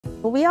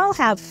We all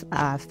have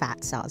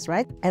fat cells,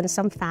 right? And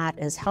some fat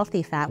is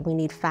healthy fat. We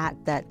need fat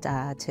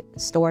that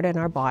stored in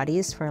our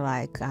bodies for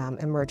like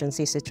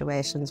emergency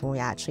situations when we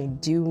actually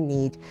do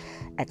need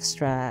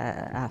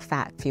extra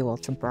fat fuel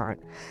to burn.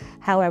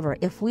 However,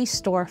 if we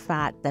store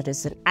fat that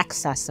is in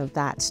excess of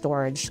that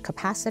storage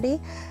capacity,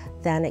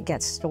 then it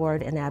gets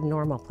stored in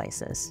abnormal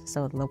places,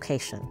 so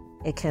location.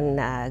 It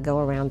can go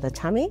around the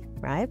tummy,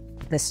 right?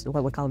 This is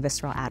what we call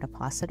visceral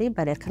adiposity,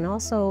 but it can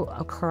also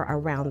occur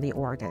around the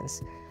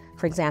organs.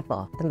 For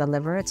example, in the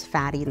liver, it's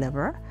fatty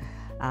liver.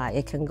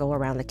 It can go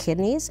around the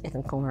kidneys, it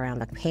can go around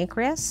the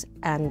pancreas,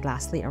 and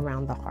lastly,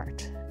 around the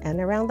heart. And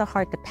around the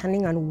heart,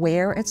 depending on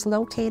where it's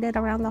located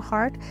around the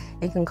heart,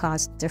 it can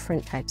cause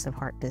different types of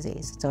heart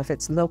disease. So if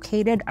it's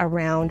located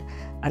around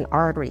an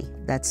artery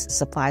that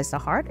supplies the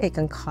heart, it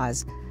can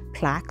cause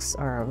plaques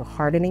or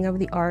hardening of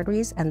the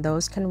arteries, and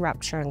those can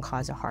rupture and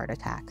cause a heart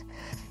attack.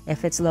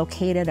 If it's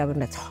located in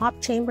the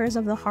top chambers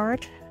of the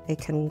heart, it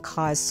can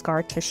cause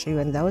scar tissue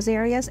in those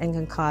areas and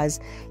can cause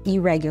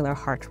irregular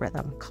heart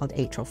rhythm called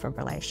atrial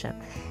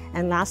fibrillation.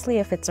 And lastly,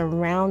 if it's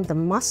around the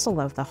muscle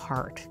of the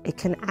heart, it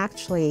can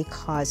actually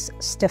cause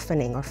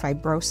stiffening or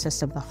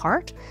fibrosis of the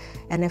heart.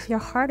 And if your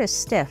heart is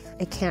stiff,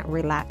 it can't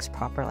relax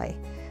properly.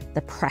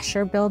 The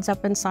pressure builds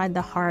up inside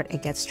the heart,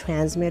 it gets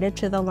transmitted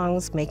to the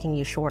lungs, making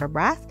you short of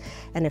breath.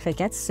 And if it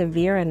gets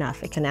severe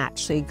enough, it can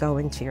actually go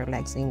into your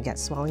legs and you can get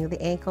swelling of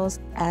the ankles,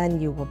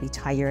 and you will be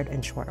tired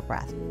and short of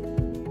breath.